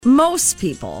most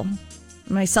people,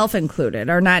 myself included,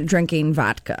 are not drinking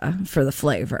vodka for the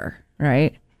flavor,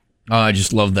 right? Oh, I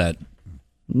just love that.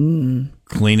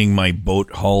 Cleaning my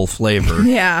boat hull flavor.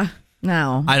 Yeah.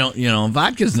 No. I don't,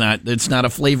 vodka's it's not a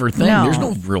flavor thing. No. There's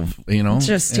no real, It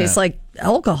just tastes like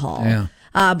alcohol. Yeah.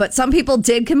 But some people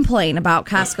did complain about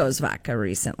Costco's vodka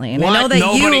recently. And What? I know that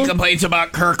Nobody complains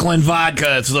about Kirkland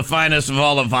vodka. It's the finest of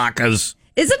all the vodkas.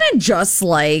 Isn't it just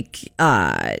like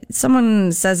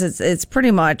someone says it's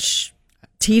pretty much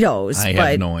Tito's, I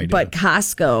have no idea. but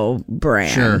Costco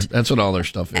brand. Sure, that's what all their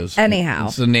stuff is. Anyhow.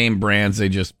 It's the name brands. They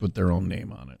just put their own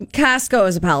name on it. Costco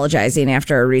is apologizing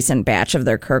after a recent batch of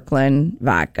their Kirkland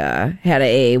vodka had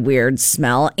a weird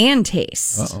smell and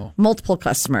taste. Uh-oh. Multiple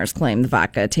customers claimed the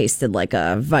vodka tasted like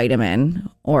a vitamin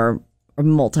or a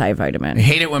multivitamin. I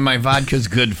hate it when my vodka's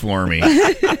good for me.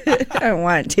 I don't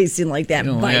want it tasting like that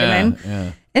vitamin.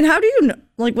 Yeah. And how do you know?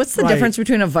 Like, what's the difference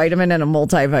between a vitamin and a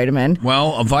multivitamin?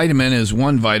 Well, a vitamin is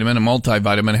one vitamin. A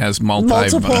multivitamin has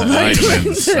Multiple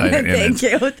vitamins. Thank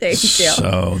you.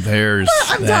 So there's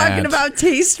I'm talking about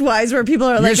taste-wise, where people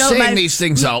are You're like, saying these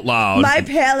things out loud. My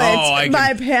palate.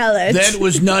 That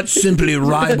was not simply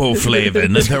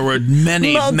riboflavin. There were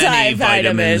many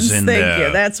vitamins in there. Thank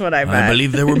you. That's what I meant. I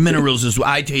believe there were minerals as well.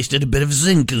 I tasted a bit of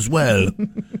zinc as well.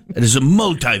 It is a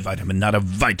multivitamin, not a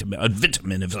vitamin. A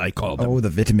vitamin, as I call them. Oh, the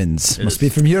vitamins. Must be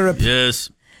from Europe. Yes.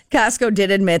 Costco did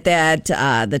admit that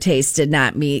the taste did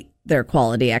not meet their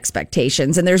quality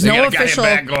expectations, and there's no official.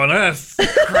 Back going, this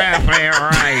crap ain't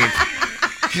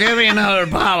right. Give me another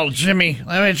bottle, Jimmy.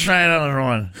 Let me try another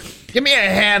one. Give me a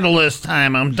handle this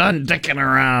time. I'm done dicking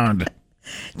around.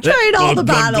 Tried all the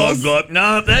bottles.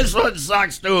 No, this one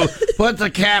sucks too. Put the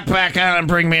cap back on and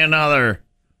bring me another.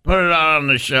 Put it out on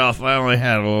the shelf. I only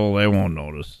had a little. They won't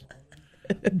notice.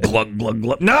 Glug, glug,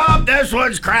 glug. No, this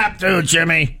one's crap too,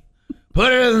 Jimmy.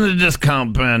 Put it in the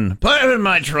discount bin. Put it in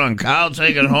my trunk. I'll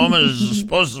take it home and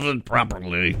dispose of it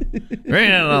properly.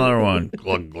 Bring another one.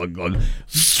 Glug, glug, glug.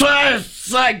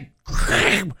 It's like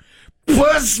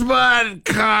push my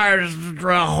cars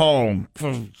home.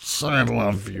 I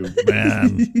love you,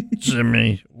 man.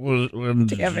 Jimmy.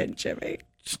 Damn it, Jimmy.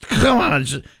 Come on.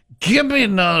 Give me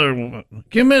another one.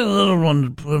 Give me a little one to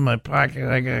put in my pocket.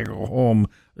 I gotta go home.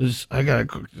 I gotta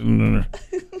cook dinner.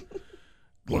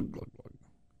 Glug, glug, glug.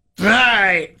 All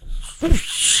right.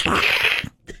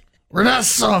 We're not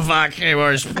selling vodka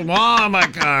anymore. Just put them all in my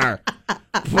car.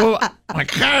 My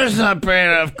car's not big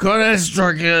enough. Go to this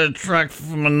store, get a truck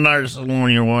from a nurse when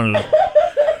you want it.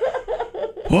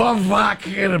 Put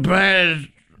vodka in the bed.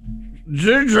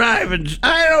 You're driving.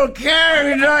 I don't care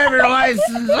if you drive your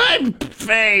license. I'm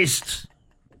faced.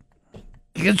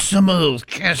 Get some of those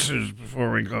caches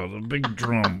before we go. The big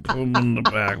drum. Put them in the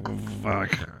back with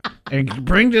vodka. And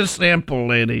bring the sample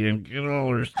lady and get all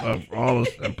her stuff, all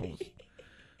the samples.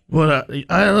 But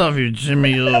I love you,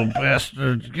 Jimmy, you little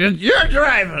bastard. You're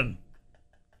driving.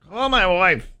 Call my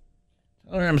wife.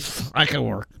 Tell her I can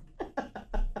work.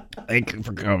 Thank you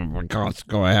for coming to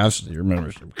Costco. I have your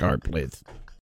membership card, please.